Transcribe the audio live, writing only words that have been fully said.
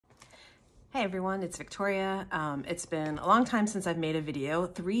Hey everyone, it's Victoria. It's been a long time since I've made a video,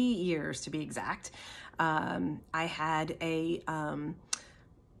 3 years to be exact. I had a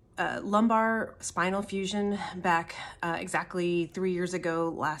lumbar spinal fusion back exactly 3 years ago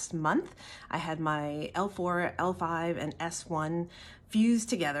last month. I had my L4, L5, and S1 fused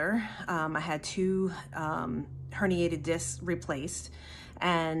together. I had two herniated discs replaced.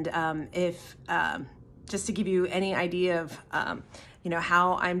 And just to give you any idea of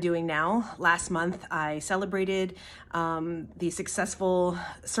how I'm doing now. Last month, I celebrated the successful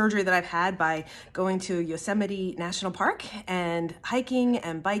surgery that I've had by going to Yosemite National Park and hiking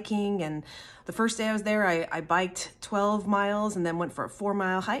and biking. And the first day I was there, I biked 12 miles and then went for a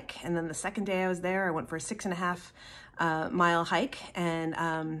 4-mile hike. And then the second day I was there, I went for a 6.5 mile hike, and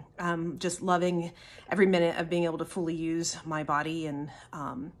I'm just loving every minute of being able to fully use my body and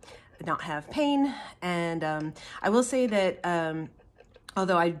not have pain. And I will say that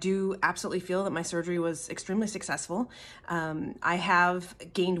although I do absolutely feel that my surgery was extremely successful, I have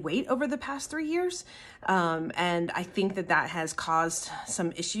gained weight over the past 3 years, and I think that that has caused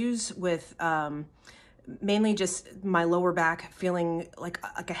some issues with mainly just my lower back feeling like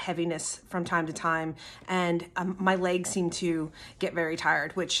a heaviness from time to time, and my legs seem to get very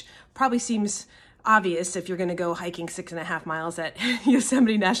tired, which probably seems obvious if you're going to go hiking 6.5 miles at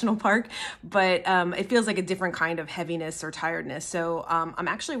Yosemite National Park, but it feels like a different kind of heaviness or tiredness. So I'm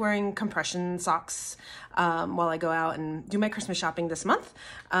actually wearing compression socks while I go out and do my Christmas shopping this month.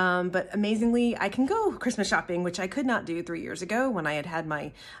 But amazingly, I can go Christmas shopping, which I could not do 3 years ago when I had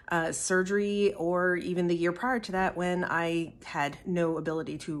my surgery, or even the year prior to that when I had no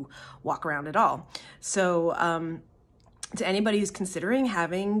ability to walk around at all. So to anybody who's considering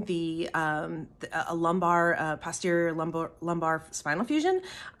having a posterior lumbar spinal fusion,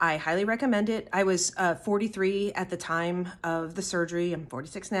 I highly recommend it. I was 43 at the time of the surgery. I'm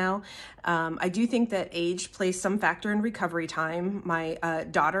 46 now. I do think that age plays some factor in recovery time. My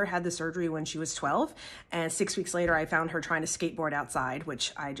daughter had the surgery when she was 12, and 6 weeks later I found her trying to skateboard outside,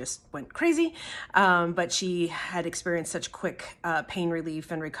 which I just went crazy. But she had experienced such quick pain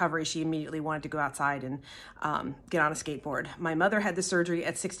relief and recovery, she immediately wanted to go outside and get on a skateboard. My mother had the surgery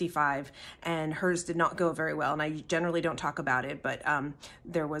at 65, and hers did not go very well, and I generally don't talk about it, but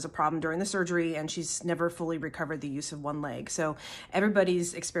there was a problem during the surgery, and she's never fully recovered the use of one leg. So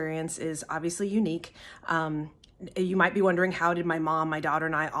everybody's experience is obviously unique. You might be wondering, how did my mom, my daughter,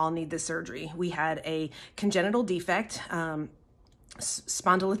 and I all need this surgery? We had a congenital defect,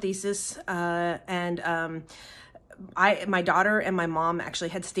 spondylolisthesis, and my daughter and my mom actually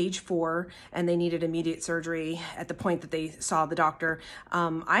had stage 4, and they needed immediate surgery at the point that they saw the doctor.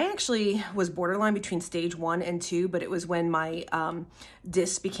 I actually was borderline between stage 1 and 2, but it was when my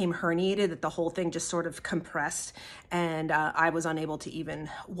disc became herniated that the whole thing just sort of compressed, and I was unable to even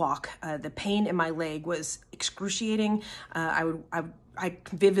walk. The pain in my leg was excruciating. I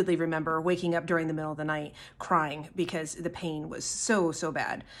vividly remember waking up during the middle of the night crying because the pain was so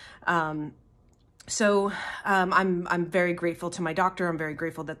bad. So I'm very grateful to my doctor. I'm very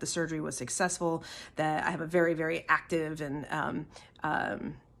grateful that the surgery was successful, that I have a very active and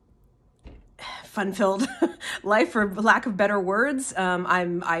fun-filled life, for lack of better words.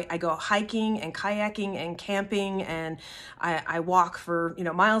 I go hiking and kayaking and camping, and I walk for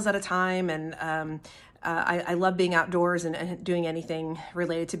miles at a time, and I love being outdoors and doing anything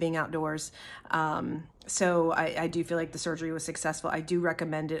related to being outdoors. So I do feel like the surgery was successful. I do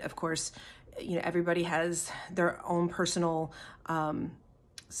recommend it. Of course, everybody has their own personal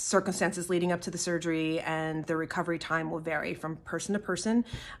circumstances leading up to the surgery, and the recovery time will vary from person to person.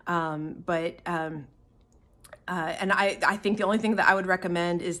 And I think the only thing that I would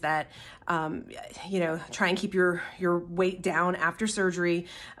recommend is that, try and keep your weight down after surgery.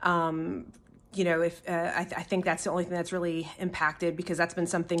 I think that's the only thing that's really impacted, because that's been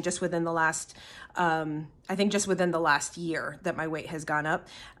something just within the last, within the last year that my weight has gone up.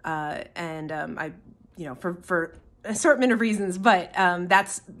 For an assortment of reasons, but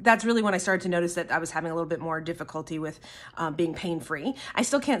that's really when I started to notice that I was having a little bit more difficulty with being pain-free. I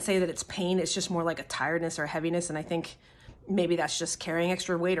still can't say that it's pain. It's just more like a tiredness or a heaviness, and I think maybe that's just carrying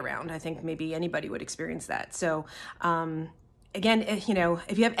extra weight around. I think maybe anybody would experience that. So again, if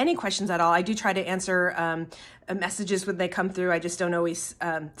you have any questions at all, I do try to answer messages when they come through. I just don't always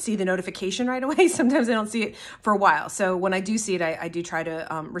see the notification right away. Sometimes I don't see it for a while. So when I do see it, I do try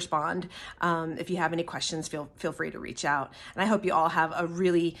to respond. If you have any questions, feel free to reach out. And I hope you all have a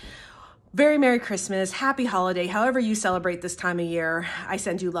really very Merry Christmas, Happy Holiday, however you celebrate this time of year. I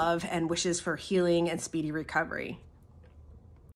send you love and wishes for healing and speedy recovery.